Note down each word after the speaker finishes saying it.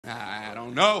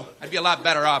don't know. I'd be a lot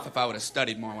better off if I would have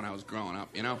studied more when I was growing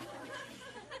up, you know?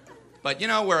 But you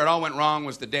know where it all went wrong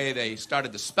was the day they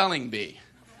started the spelling bee.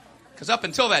 Because up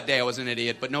until that day, I was an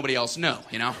idiot, but nobody else knew,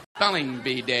 you know? Spelling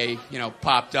bee day, you know,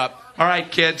 popped up. All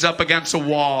right, kids, up against a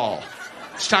wall.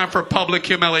 It's time for public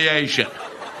humiliation.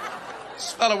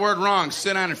 Spell a word wrong,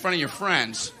 sit down in front of your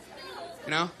friends.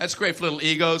 You know, that's great for little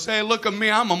egos. Hey, look at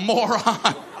me, I'm a moron.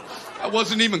 I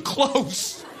wasn't even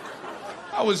close.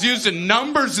 I was using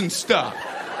numbers and stuff.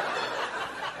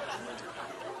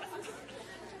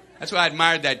 That's why I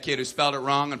admired that kid who spelled it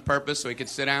wrong on purpose so he could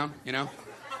sit down, you know?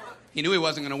 He knew he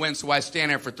wasn't going to win, so why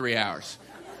stand there for 3 hours?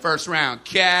 First round,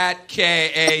 cat,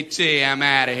 K-A-T, I'm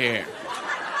out of here.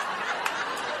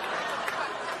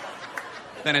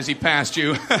 Then as he passed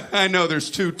you, I know there's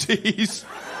 2 T's.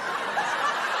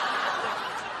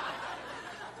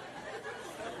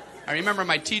 I remember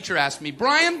my teacher asked me,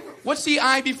 Brian, what's the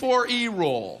I before E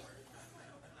rule?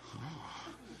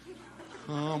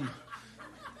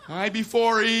 I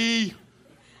before E,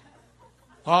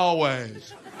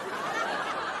 always.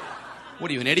 What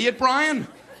are you, an idiot, Brian?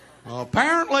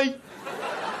 Apparently.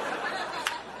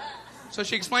 So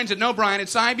she explains it, no, Brian,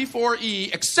 it's I before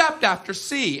E, except after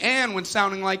C, and when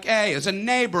sounding like A, as a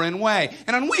neighboring way,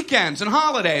 and on weekends and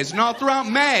holidays, and all throughout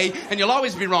May, and you'll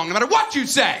always be wrong, no matter what you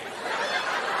say.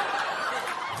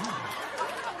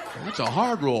 That's a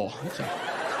hard rule.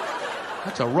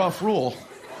 That's a rough rule.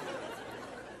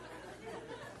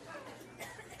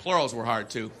 Plurals were hard,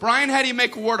 too. Brian, how do you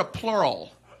make a word a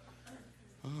plural?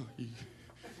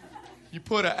 You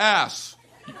put an S.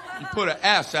 You put an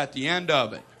S at the end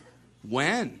of it.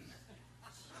 When?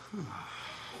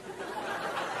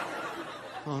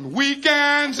 On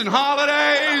weekends and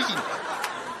holidays.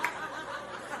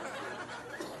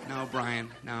 No, Brian,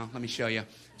 no, let me show you.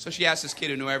 So she asked this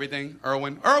kid who knew everything,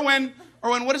 Erwin,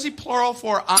 what is he plural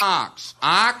for? Ox.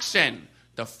 Oxen.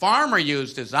 The farmer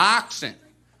used his oxen.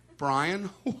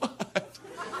 Brian, what?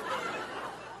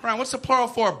 Brian, what's the plural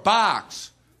for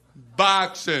box?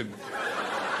 Boxen.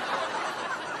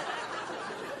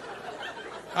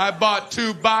 I bought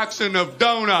 2 boxen of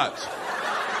donuts.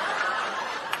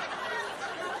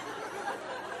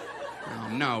 Oh,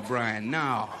 no, Brian,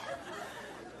 no.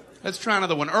 Let's try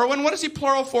another one. Erwin, what is he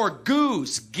plural for?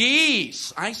 Goose.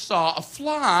 Geese. I saw a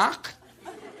flock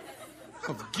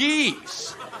of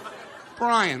geese.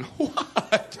 Brian,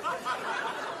 what?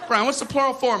 Brian, what's the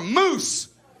plural for? Moose.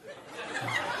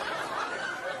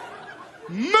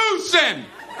 Moosin.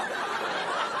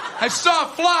 I saw a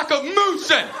flock of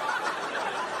moosin.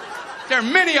 There are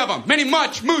many of them,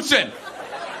 much moosin.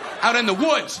 Out in the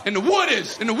woods, in the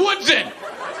woodsin.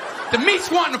 The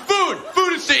meat's wanting the food.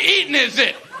 Food is to eating, is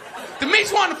it? The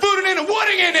meat's wanting the food and in the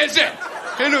wooding in, is it?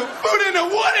 And the food in the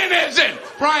wooding, is it?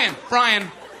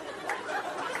 Brian,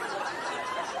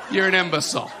 you're an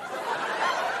imbecile.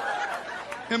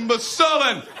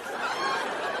 Imbecilin'.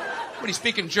 What, are you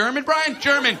speaking German, Brian?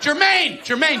 German. Jermaine.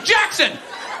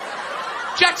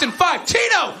 Jackson 5.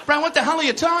 Tito. Brian, what the hell are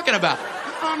you talking about?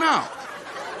 I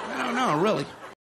don't know, really.